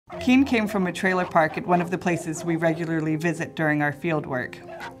Keane came from a trailer park at one of the places we regularly visit during our field work.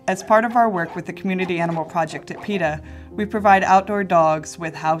 As part of our work with the Community Animal Project at PETA, we provide outdoor dogs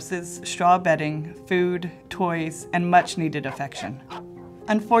with houses, straw bedding, food, toys, and much-needed affection.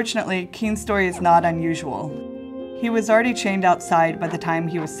 Unfortunately, Keane's story is not unusual. He was already chained outside by the time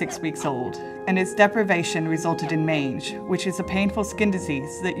he was 6 weeks old, and his deprivation resulted in mange, which is a painful skin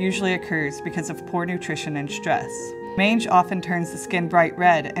disease that usually occurs because of poor nutrition and stress. Mange often turns the skin bright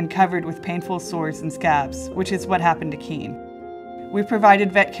red and covered with painful sores and scabs, which is what happened to Keane. We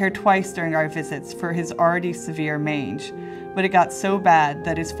provided vet care twice during our visits for his already severe mange, but it got so bad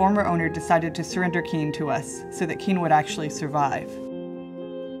that his former owner decided to surrender Keane to us so that Keane would actually survive.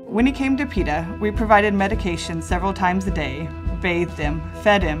 When he came to PETA, we provided medication several times a day, bathed him,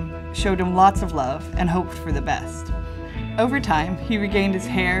 fed him, showed him lots of love, and hoped for the best. Over time, he regained his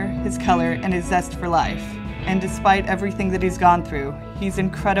hair, his color, and his zest for life. And despite everything that he's gone through, he's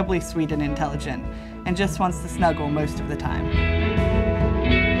incredibly sweet and intelligent, and just wants to snuggle most of the time.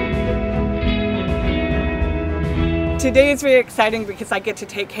 Today is very exciting because I get to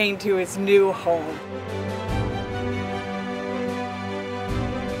take Keane to his new home.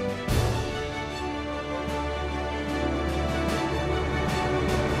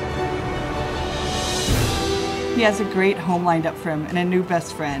 He has a great home lined up for him and a new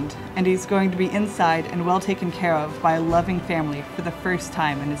best friend, and he's going to be inside and well taken care of by a loving family for the first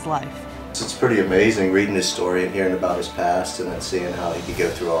time in his life. It's pretty amazing reading his story and hearing about his past and then seeing how he could go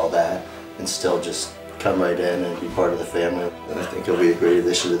through all that and still just come right in and be part of the family. And I think he'll be a great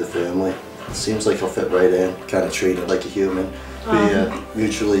addition to the family. It seems like he'll fit right in, kind of treated like a human, be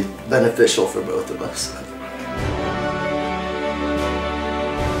mutually beneficial for both of us.